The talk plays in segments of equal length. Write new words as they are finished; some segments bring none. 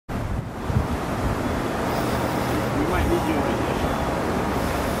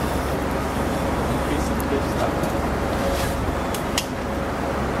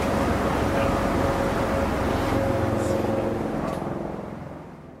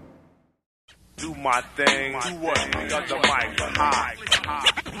Do my thing, do what? Got the mic high.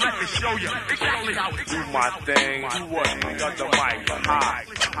 Let me show you exactly how to do my thing, do what? Got the mic high.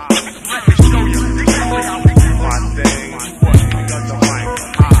 Let me show you exactly how to do my thing, do what? Got the mic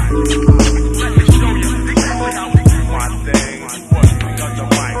high. Let me show you exactly how to do my thing, do what? Got the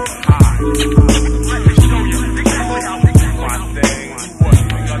mic high. Let me show you exactly how to do my thing, do what?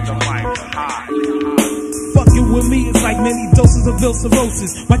 Got the mic high. Fucking with me is like many doses of ill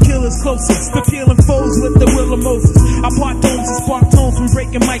cirrhosis. My killer's closest to peeling foes with the will of Moses. I part tones and spark tones from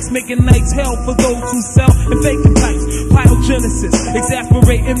breaking mics, making nights hell for those who sell and faking types. Pyogenesis,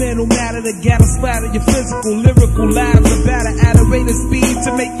 exasperating mental matter to gather splatter your physical, lyrical lives are batter at a rate of speed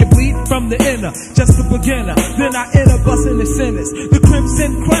to make you bleed from the inner. Just a beginner, then I enter busting the sinners. The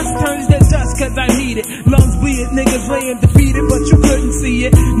crimson crust turns to dust cause I need it. Lungs bleed, niggas laying defeated, but you couldn't see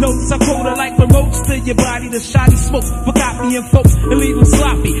it. Notes are colder like remotes to your body. The shoddy smokes for copying folks and leave them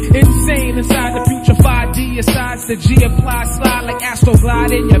sloppy. Insane inside the future 5D asides the G apply slide like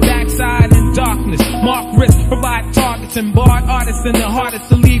astroglide in your backside in darkness. Mark wrist, provide targets and barred artists and the hardest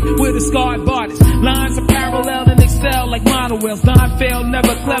to leave with a scarred artist. Lines are parallel and excel like monowheels. Don fail,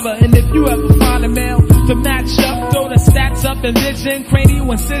 never clever. And if you ever find a male to match up, throw the stats up and vision.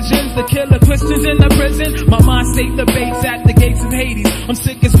 Cranial incisions, the killer Christians in the prison. My mind state debates at the gates of Hades. I'm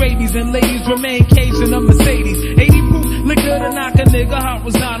sick as rabies and ladies remain caged in a Mercedes. 80 proof, liquor to knock a nigga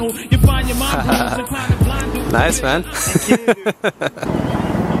horizontal. You find your mom bruised and climb the blind dude. Nice, man.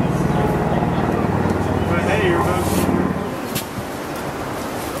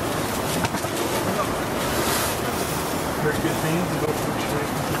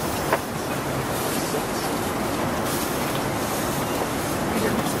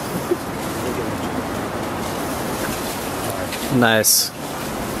 Nice.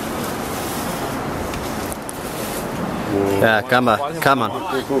 Yeah, come on, come on.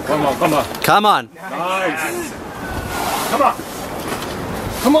 Come on, come on. Come on. Nice. Come on.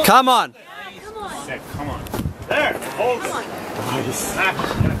 Come on. Come on. Sick, come on. There, hold it. Nice.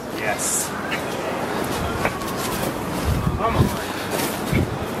 Yes. Come on.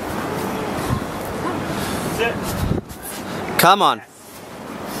 Sit. Come on.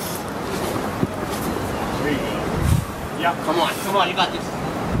 There you go. Yeah, come on, you got this.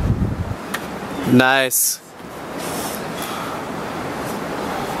 Nice.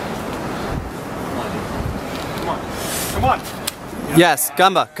 Come on. Yes,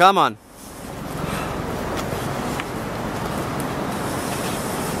 Gamba, come on.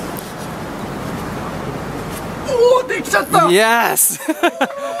 Oh, they shut up. Yes.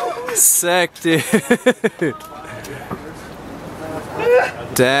 Sick, dude.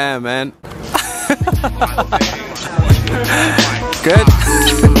 Damn, man. Good.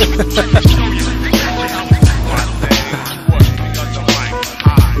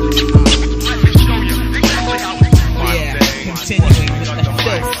 Continuing with the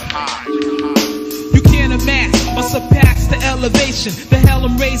filth. You can't amass or surpass the elevation. The hell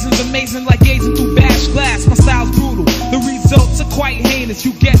I'm raising's amazing like gazing through bashed glass. My style's brutal, the results are quite heinous.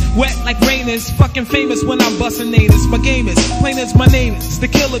 You get wet like rain is fucking famous when I'm busting natives. My game is plain as my name is the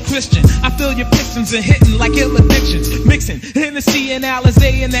killer Christian. I feel your pistons and hitting like ill addictions. Mixing Hennessy and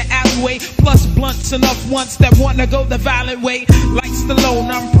Alizé in the alleyway. Plus blunts enough once that wanna go the violent way. Like Stallone,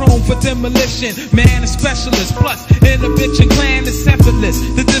 I'm prone for demolition. Man, a specialist. Plus inhibition, clan is effortless.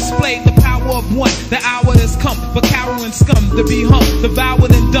 To display the power of one. The hour has come for cowering scum to be hung,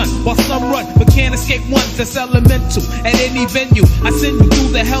 devoured and done. While some run, but can't escape ones that's elemental. At any venue, I send you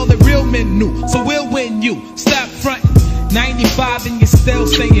through the hell that real men knew. So we'll win you. Stop front. 95 and you're still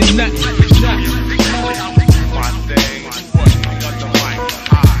saying nothing.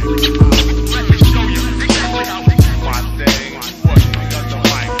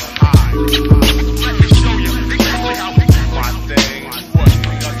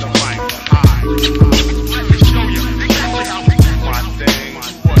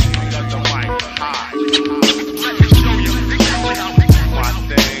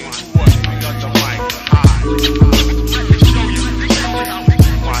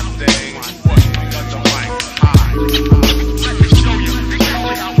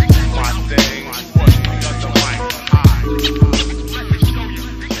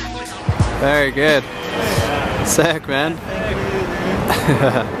 Very good. Sick, man.